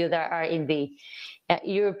those of you that are in the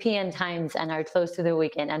European times and are close to the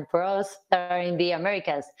weekend. And for us that are in the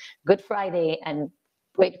Americas, Good Friday, and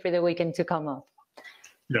wait for the weekend to come up.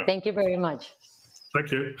 Yeah. Thank you very much.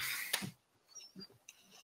 Thank you.